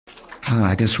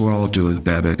I guess we're all doing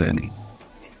better than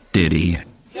Diddy.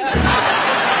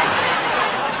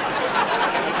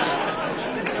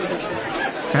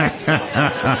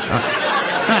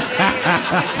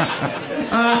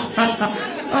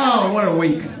 Oh, what a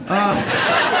week.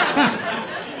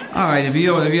 All right, if you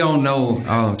don't know,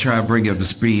 I'll try to bring you up to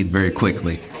speed very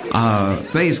quickly.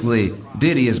 Basically,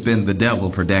 Diddy has been the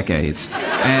devil for decades.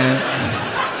 And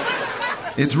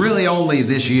it's really only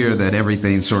this year that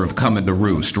everything's sort of coming to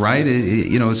roost, right?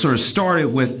 It sort of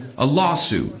started with a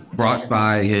lawsuit brought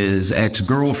by his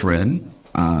ex-girlfriend,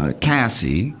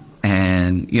 Cassie.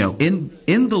 And,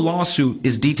 in the lawsuit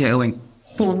is detailing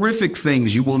horrific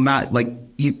things you will not,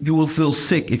 you will feel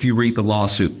sick if you read the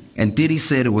lawsuit. And Diddy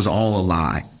said it was all a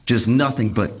lie. Just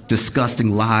nothing but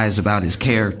disgusting lies about his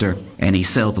character, and he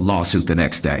settled the lawsuit the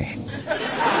next day.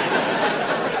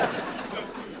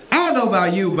 I don't know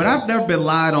about you, but I've never been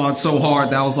lied on so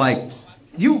hard that I was like,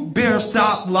 you better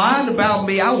stop lying about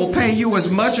me. I will pay you as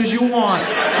much as you want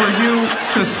for you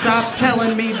to stop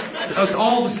telling me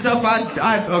all the stuff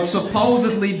I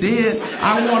supposedly did.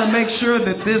 I want to make sure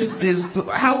that this is,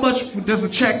 how much does the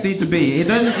check need to be? It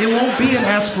won't be in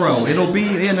escrow. It'll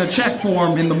be in a check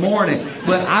form in the morning.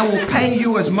 But I will pay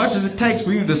you as much as it takes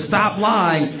for you to stop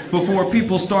lying before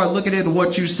people start looking into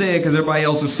what you said because everybody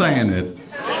else is saying it.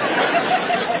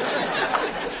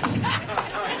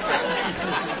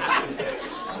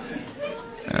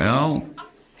 Well,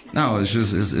 no,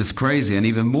 it's crazy. And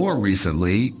even more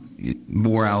recently,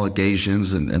 more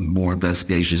allegations and more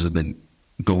investigations have been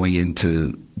going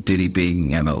into Diddy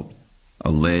being an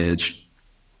alleged,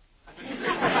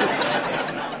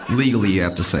 legally you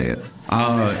have to say it,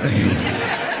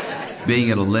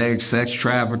 being an alleged sex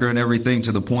trafficker and everything,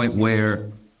 to the point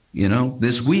where,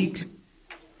 this week,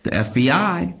 the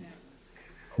FBI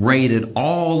raided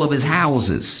all of his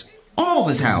houses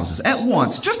at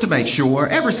once, just to make sure,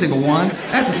 every single one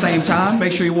at the same time,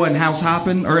 make sure he wasn't house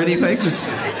hopping or anything,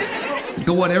 just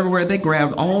going everywhere. They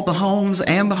grabbed all the homes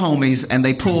and the homies and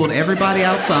they pulled everybody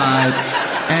outside,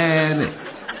 and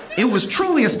it was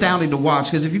truly astounding to watch,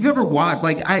 because if you've ever watched,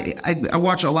 I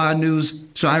watch a lot of news,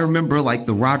 so I remember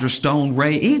the Roger Stone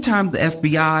raid. Anytime the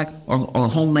FBI or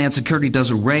Homeland Security does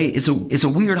a raid, it's a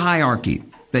weird hierarchy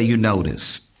that you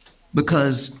notice,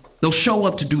 because they'll show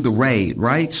up to do the raid,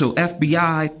 right? So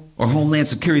FBI or Homeland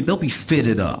Security, they'll be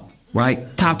fitted up,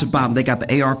 right? Top to bottom, they got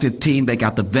the AR-15, they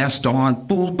got the vest on,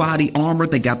 full body armor,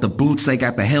 they got the boots, they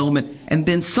got the helmet, and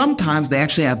then sometimes they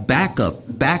actually have backup.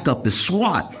 Backup is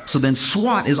SWAT. So then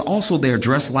SWAT is also there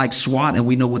dressed like SWAT, and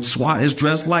we know what SWAT is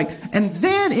dressed like. And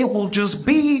then it will just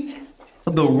be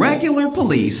the regular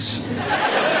police.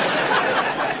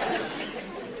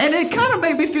 And it kind of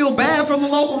made me feel bad for the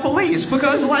local police,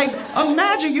 because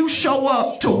imagine you show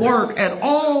up to work and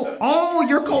all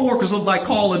your coworkers look like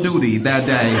Call of Duty that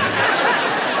day.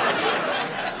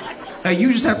 And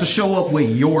you just have to show up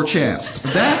with your chest.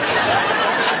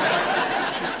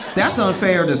 That's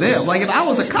unfair to them. If I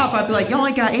was a cop, I'd be like, y'all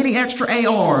ain't got any extra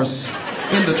ARs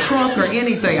in the trunk or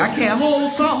anything. I can't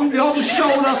hold something. Y'all just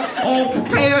showed up all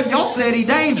prepared. Y'all said he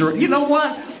dangerous. You know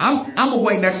what? I'm gonna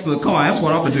wait next to the car. That's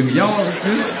what I'm gonna do. Y'all,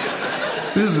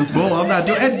 this is bull. I'm not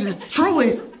doing. And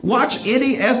truly, watch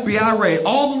any FBI raid.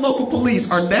 All the local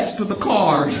police are next to the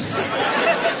cars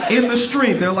in the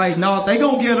street. They're like, no, they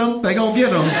gonna get him. They gonna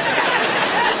get him.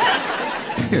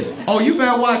 Oh, you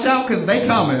better watch out, because they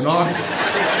coming. All right.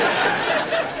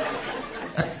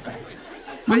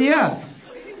 But yeah,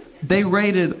 they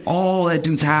raided all that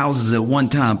dude's houses at one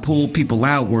time, pulled people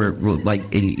out, were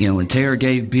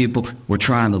interrogating people, were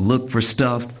trying to look for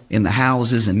stuff in the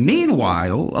houses. And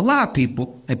meanwhile, a lot of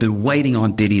people have been waiting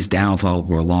on Diddy's downfall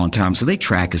for a long time, so they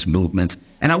track his movements.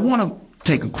 And I want to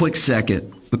take a quick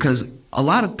second, because a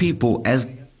lot of people,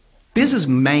 as this is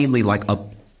mainly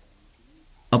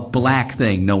a black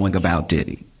thing, knowing about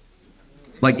Diddy.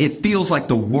 It feels like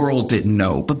the world didn't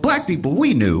know. But black people,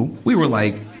 we knew. We were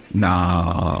like,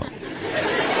 nah.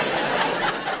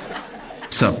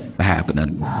 Something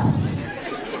happening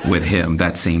with him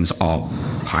that seems off.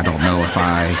 I don't know if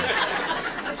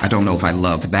I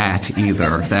love that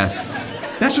either. That's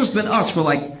just been us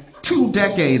for 2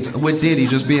 decades with Diddy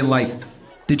just being like,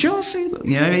 did y'all see that?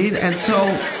 You know what I mean? And so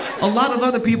a lot of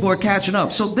other people are catching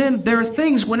up. So then there are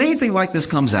things, when anything like this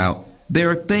comes out,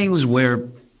 there are things where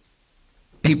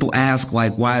people ask,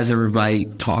 why is everybody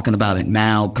talking about it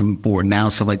now, coming forward now,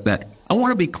 stuff like that. I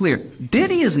want to be clear.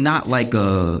 Diddy is not like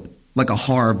a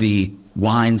Harvey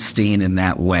Weinstein in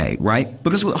that way, right?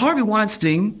 Because with Harvey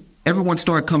Weinstein, everyone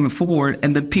started coming forward,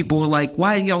 and then people were like,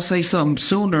 why didn't y'all say something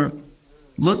sooner?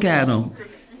 Look at him.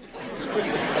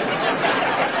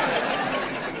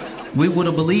 We would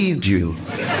have believed you.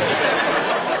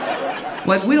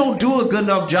 Like, we don't do a good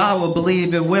enough job of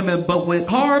believing women, but with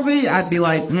Harvey, I'd be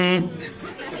like,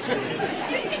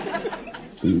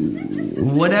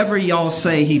 whatever y'all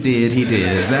say he did, he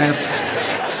did.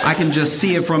 I can just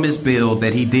see it from his build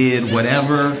that he did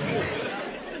whatever.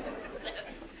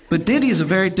 But Diddy's a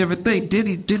very different thing.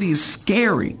 Diddy's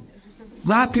scary. A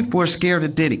lot of people are scared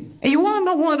of Diddy. And you want to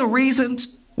know one of the reasons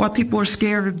why people are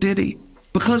scared of Diddy?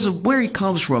 Because of where he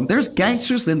comes from. There's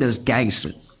gangsters, then there's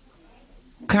gangsters.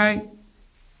 Okay?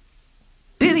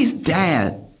 Diddy's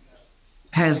dad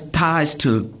has ties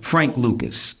to Frank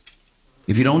Lucas.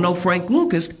 If you don't know Frank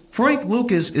Lucas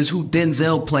is who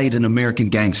Denzel played in American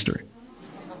Gangster.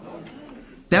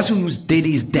 That's who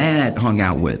Diddy's dad hung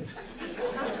out with.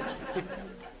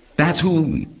 That's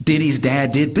who Diddy's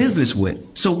dad did business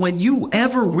with. So when you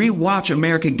ever rewatch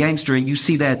American Gangster and you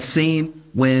see that scene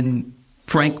when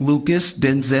Frank Lucas,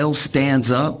 Denzel,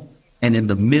 stands up and in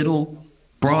the middle,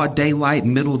 broad daylight,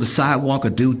 middle of the sidewalk,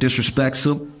 a dude disrespects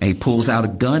him and he pulls out a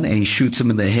gun and he shoots him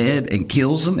in the head and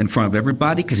kills him in front of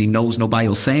everybody because he knows nobody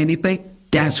will say anything.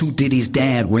 That's who Diddy's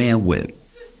dad ran with,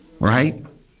 right?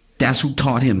 That's who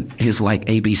taught him his, like,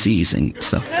 ABCs and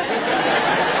stuff.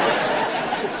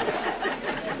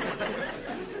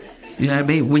 You know what I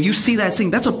mean? When you see that scene,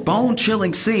 that's a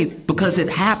bone-chilling scene because it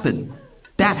happened.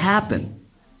 That happened.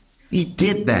 He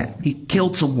did that. He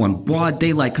killed someone broad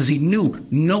daylight because he knew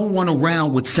no one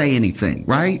around would say anything,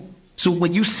 right? So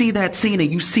when you see that scene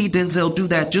and you see Denzel do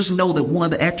that, just know that one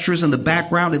of the extras in the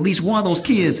background, at least one of those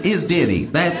kids, is Diddy.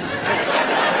 That's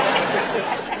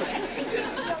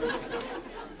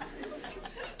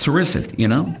terrific, you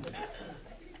know?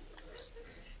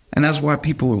 And that's why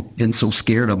people are getting so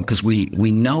scared of him, because we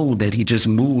know that he just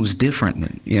moves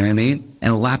differently, you know what I mean?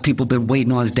 And a lot of people have been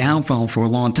waiting on his downfall for a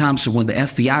long time. So when the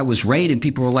FBI was raiding,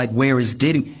 people were like, where is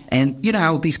Diddy? And you know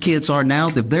how these kids are now?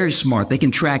 They're very smart. They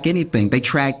can track anything. They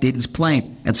track Diddy's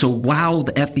plane. And so while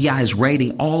the FBI is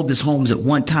raiding all of his homes at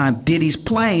one time, Diddy's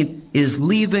plane is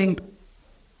leaving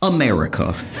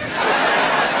America.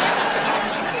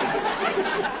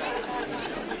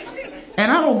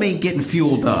 And I don't mean getting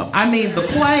fueled up. I mean, the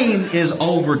plane is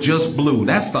over just blue.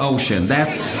 That's the ocean.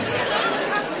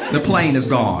 The plane is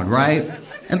gone, right?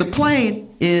 And the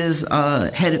plane is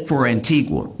headed for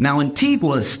Antigua. Now,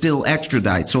 Antigua is still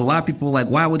extradited. So a lot of people are like,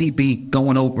 why would he be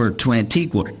going over to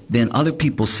Antigua? Then other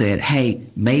people said, hey,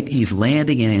 maybe he's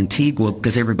landing in Antigua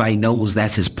because everybody knows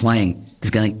that's his plane. He's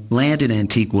going to land in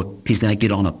Antigua. He's going to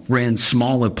get on a friend's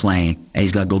smaller plane. And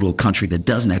he's going to go to a country that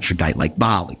doesn't extradite, like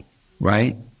Bali,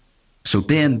 right? So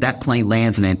then that plane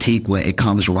lands in Antigua, it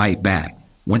comes right back.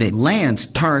 When it lands,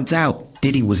 turns out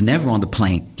Diddy was never on the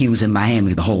plane. He was in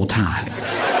Miami the whole time.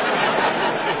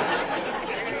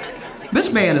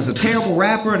 This man is a terrible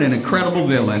rapper and an incredible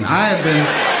villain. I've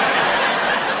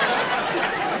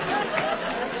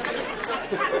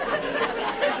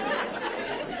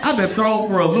been thrown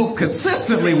for a loop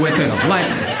consistently with him. Like,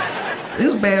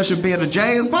 this man should be in a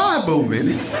James Bond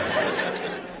movie.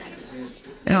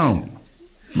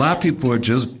 A lot of people are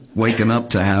just waking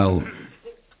up to how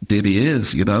Diddy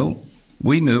is, you know.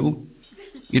 We knew.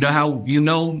 You know how you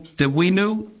know that we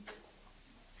knew?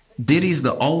 Diddy's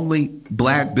the only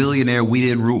black billionaire we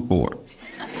didn't root for.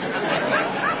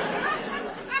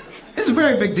 It's a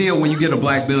very big deal when you get a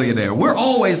black billionaire. We're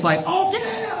always like, oh,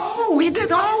 yeah, oh, we did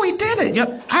it. You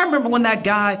know, I remember when that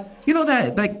guy, you know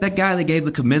that guy that gave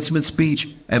the commencement speech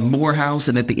at Morehouse,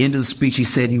 and at the end of the speech he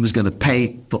said he was going to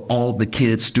pay for all the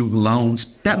kids' student loans.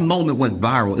 That moment went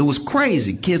viral. It was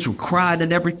crazy. Kids were crying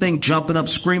and everything, jumping up,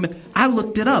 screaming. I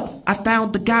looked it up. I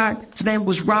found the guy. His name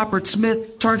was Robert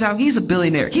Smith. Turns out he's a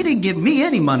billionaire. He didn't give me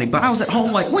any money, but I was at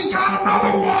home like, we got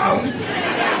another one.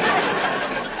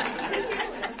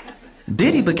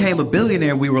 Diddy became a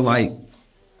billionaire. We were like,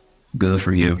 good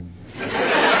for you.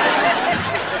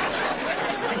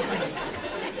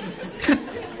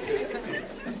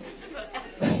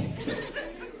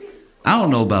 I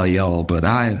don't know about y'all, but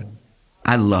I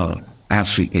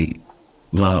absolutely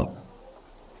love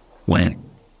when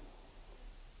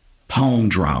home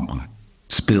drama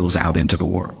spills out into the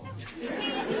world. You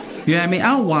know what I mean?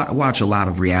 I don't watch a lot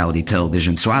of reality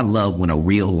television, so I love when a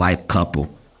real life couple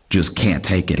just can't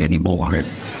take it anymore.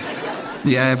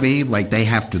 You know what I mean? Like they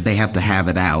have to have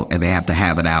it out, and they have to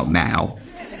have it out now.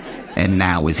 And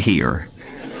now is here.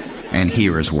 And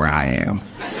here is where I am.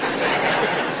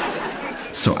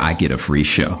 So I get a free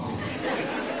show.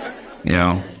 You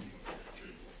know?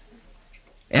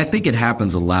 I think it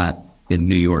happens a lot in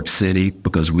New York City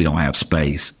because we don't have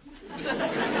space.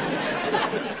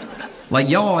 Like,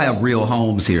 y'all have real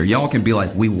homes here. Y'all can be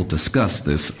like, we will discuss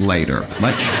this later.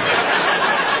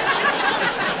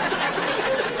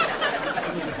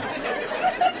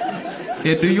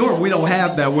 In New York, we don't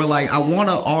have that. We're like, I want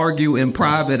to argue in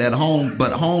private at home,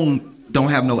 but home don't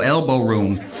have no elbow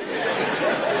room.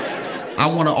 I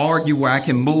want to argue where I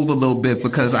can move a little bit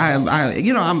because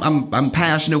I'm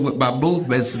passionate with my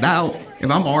movements. Now, if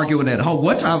I'm arguing at home,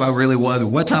 one time I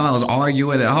was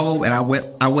arguing at home and I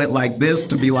went like this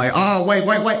to be like, oh, wait,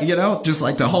 just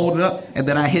like to hold it up. And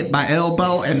then I hit my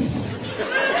elbow and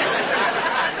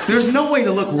there's no way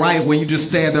to look right when you just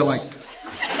stand there like,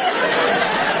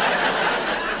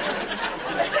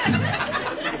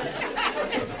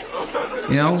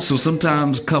 so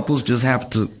sometimes couples just have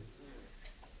to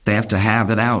have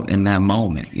it out in that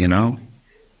moment,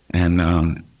 And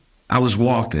I was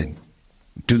walking.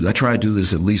 I try to do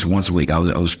this at least once a week. I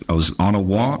was on a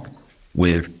walk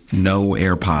with no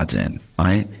AirPods in,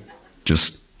 right?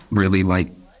 Just really like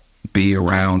be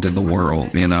around in the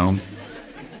world,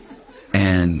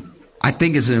 And I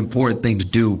think it's an important thing to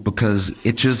do because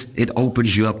it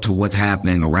opens you up to what's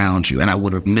happening around you. And I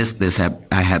would have missed this had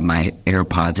I had my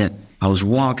AirPods in. I was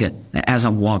walking, and as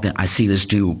I'm walking, I see this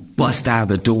dude bust out of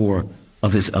the door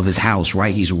of his house,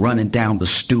 right? He's running down the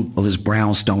stoop of his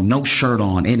brownstone, no shirt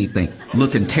on, anything,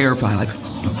 looking terrified, like,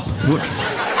 what?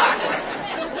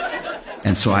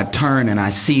 And so I turn and I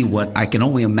see what I can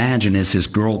only imagine is his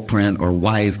girlfriend or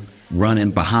wife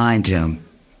running behind him.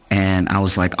 And I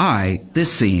was like, all right,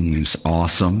 this seems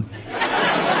awesome.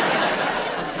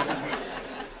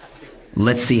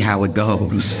 Let's see how it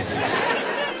goes.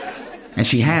 And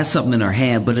she has something in her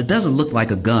hand, but it doesn't look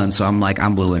like a gun, so I'm like,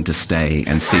 I'm willing to stay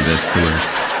and see this through.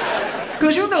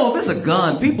 Because if it's a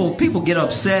gun, people get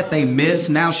upset, they miss.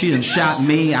 Now she done shot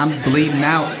me, I'm bleeding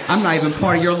out. I'm not even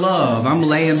part of your love. I'm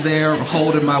laying there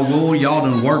holding my wound, y'all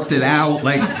done worked it out.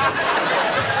 Like,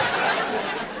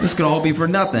 this could all be for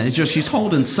nothing. It's just she's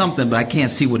holding something, but I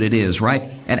can't see what it is, right?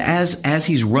 And as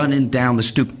he's running down the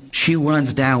stoop, she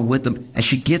runs down with him, and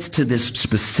she gets to this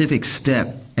specific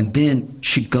step, and then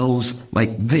she goes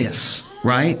like this,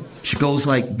 right? She goes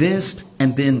like this,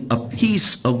 and then a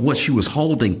piece of what she was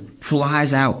holding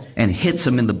flies out and hits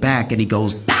him in the back, and he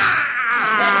goes,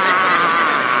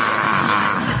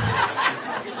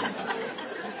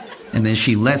 and then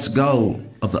she lets go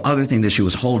of the other thing that she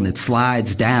was holding. It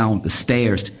slides down the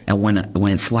stairs, and when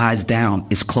it slides down,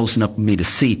 it's close enough for me to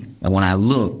see. And when I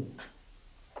look,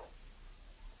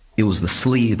 it was the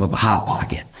sleeve of a Hot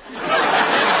Pocket.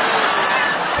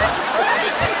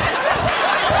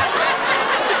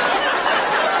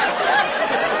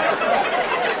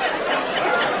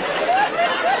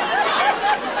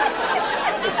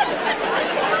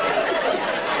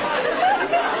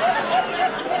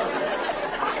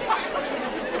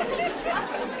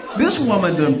 This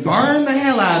woman done burned the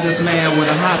hell out of this man with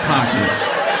a Hot Pocket.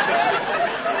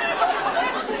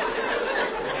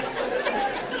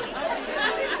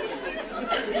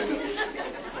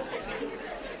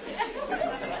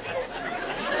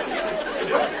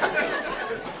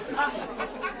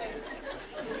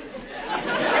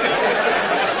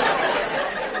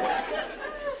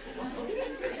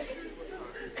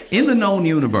 In the known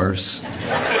universe,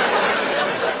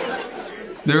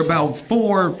 there are about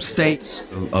 4 states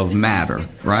of matter,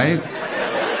 right?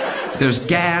 There's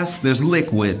gas, there's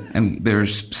liquid, and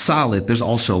there's solid. There's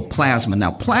also plasma.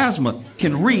 Now, plasma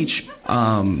can reach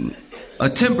a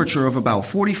temperature of about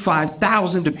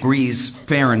 45,000 degrees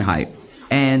Fahrenheit,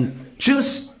 and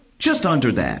just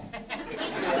under that.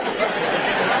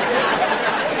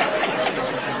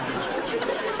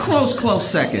 Close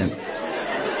second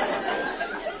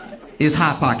is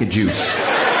Hot Pocket juice.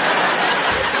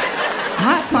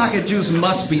 Hot Pocket juice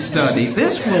must be studied.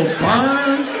 This will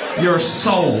burn your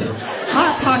soul.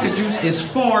 Hot Pocket juice is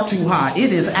far too hot.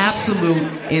 It is absolute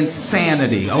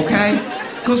insanity, okay?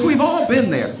 Because we've all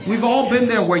been there. We've all been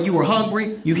there where you were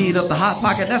hungry, you heat up the Hot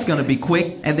Pocket, that's going to be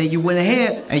quick, and then you went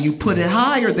ahead and you put it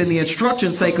higher than the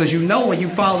instructions say, because you know when you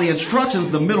follow the instructions,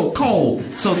 the middle cold.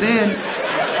 So then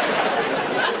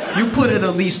you put it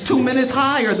at least 2 minutes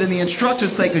higher than the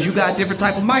instructions say because you got a different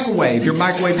type of microwave. Your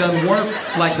microwave doesn't work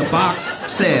like the box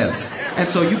says. And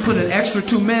so you put an extra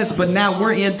 2 minutes, but now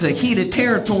we're into heated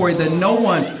territory that no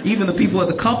one, even the people at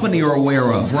the company, are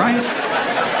aware of, right?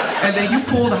 And then you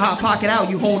pull the Hot Pocket out,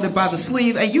 you hold it by the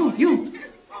sleeve, and you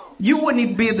wouldn't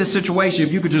even be in this situation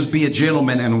if you could just be a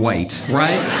gentleman and wait,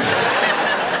 right?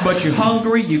 But you're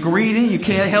hungry, you're greedy, you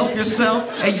can't help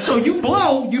yourself, and so you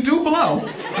blow, you do blow.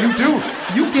 You do.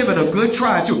 You give it a good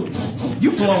try, too.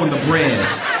 You blowing the bread.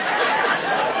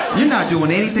 You're not doing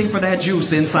anything for that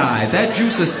juice inside. That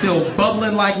juice is still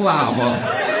bubbling like lava.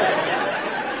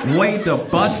 Wait to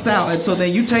bust out. And so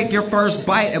then you take your first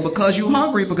bite, and because you're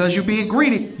hungry, because you're being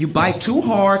greedy, you bite too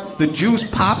hard, the juice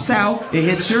pops out, it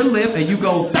hits your lip, and you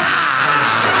go,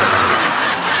 ah!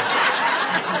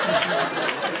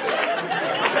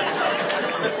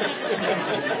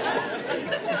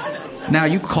 Now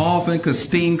you coughing because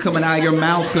steam coming out of your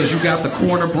mouth because you got the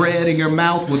cornbread in your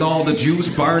mouth with all the juice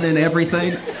burning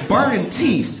everything. Burning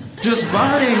teeth. Just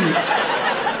burning.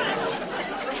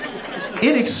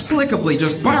 Inexplicably,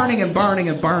 just burning and burning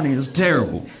and burning. It's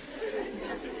terrible.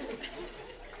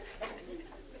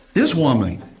 This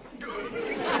woman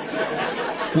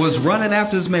was running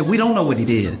after this man. We don't know what he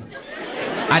did.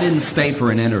 I didn't stay for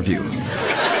an interview.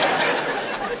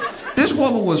 This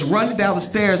woman was running down the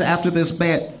stairs after this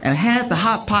man and had the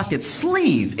Hot Pocket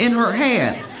sleeve in her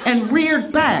hand and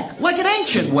reared back like an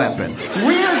ancient weapon.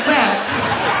 Reared back.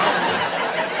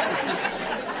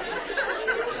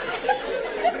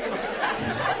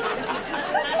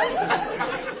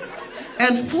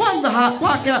 And flung the Hot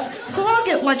Pocket out. Flung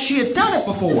it like she had done it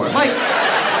before. Like,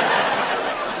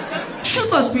 she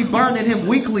must be burning him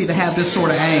weekly to have this sort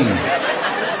of aim.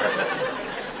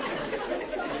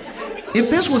 If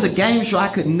this was a game show, I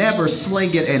could never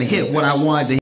sling it and hit what I wanted to hit.